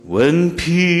when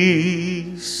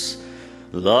peace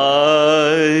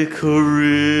like a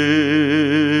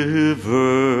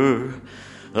river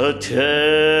attendeth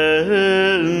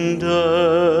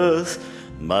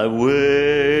my way.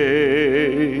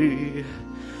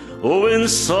 Oh, when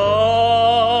sorrows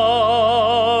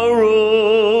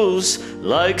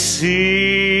like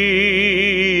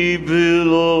sea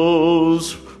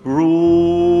billows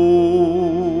roll,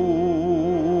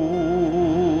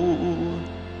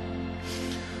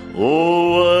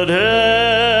 oh, whatever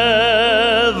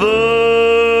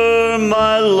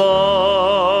my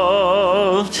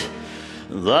lot,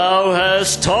 thou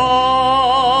hast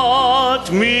taught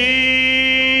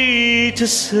me to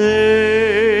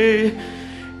say,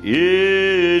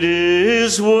 it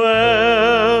is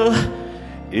well,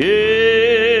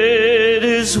 it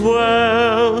is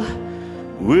well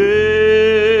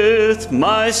with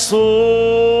my soul.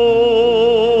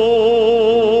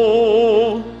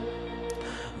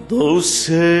 Though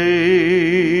Satan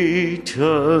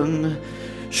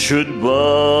should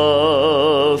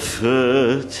buffet,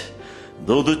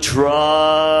 though the trials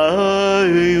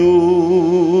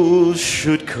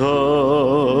should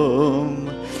come,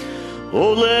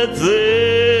 oh, let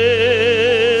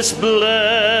this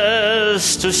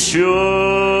blessed assurance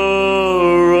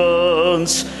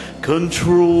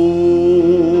control.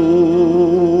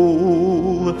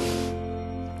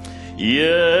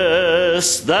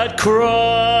 Yes, that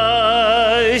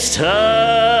Christ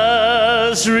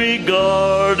has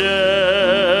regarded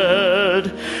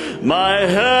my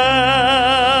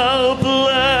helpless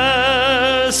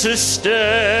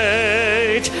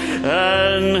estate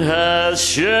and has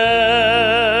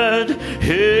shed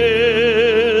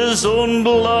his own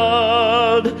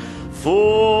blood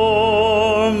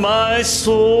for my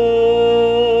soul.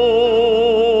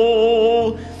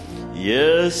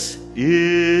 Yes,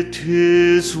 it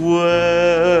is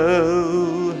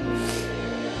well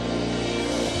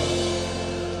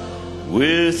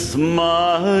with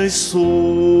my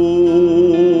soul.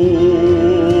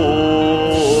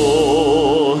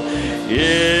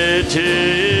 It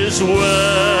is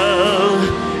well,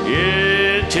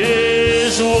 it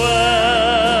is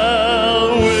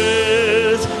well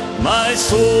with my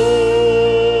soul.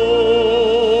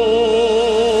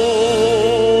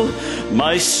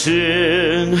 My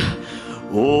sin,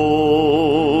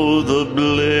 oh, the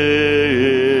bliss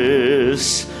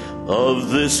of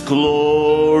this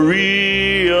glorious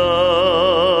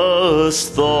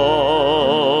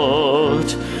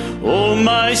thought. Oh,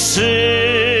 my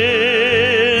sin,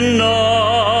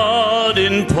 not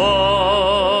in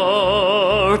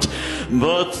part,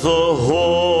 but the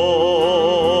whole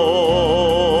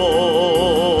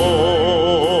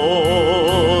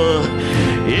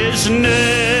is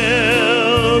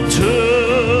nailed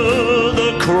to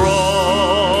the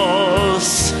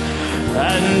cross,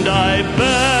 and I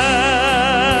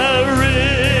bear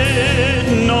it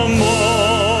no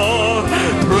more.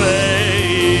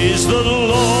 Praise the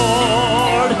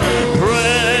Lord,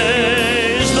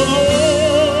 praise the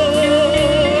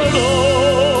Lord,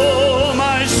 oh,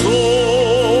 my soul.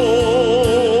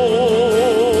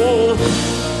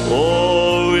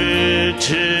 Oh,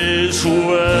 it is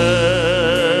well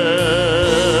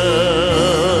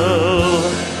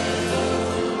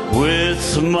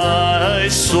with my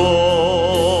soul.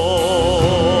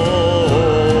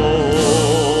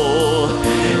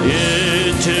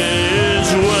 It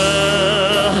is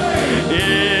well,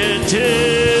 it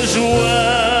is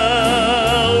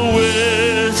well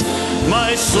with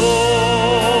my soul.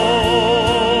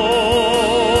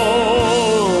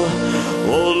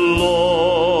 Oh,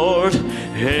 Lord,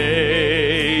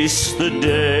 haste the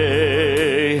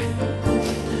day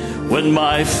when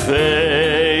my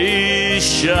face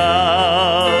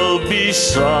shall be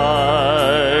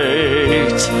sight.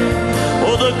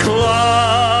 Oh, the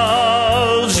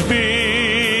clouds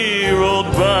be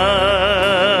rolled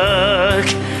back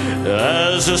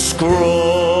as a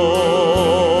scroll,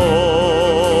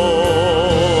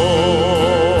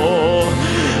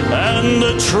 and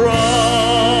the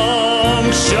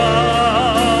trump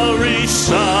shall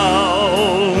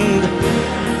resound,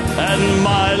 and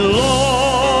my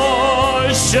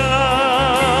Lord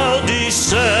shall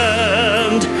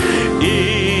descend.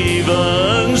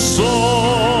 Even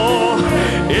so,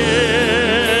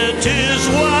 it is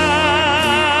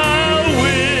well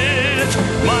with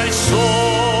my soul.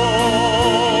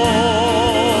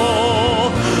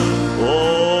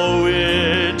 Oh,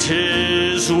 it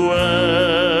is well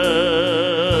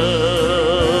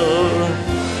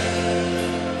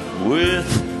with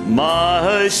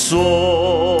my soul.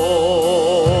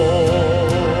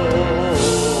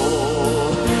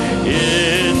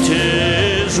 It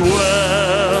is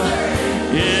well.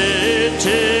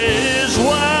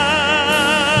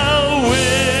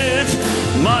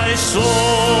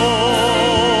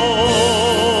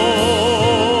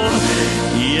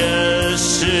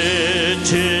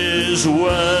 is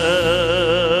well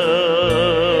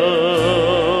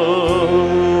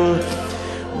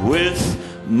with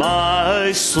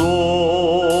my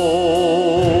soul.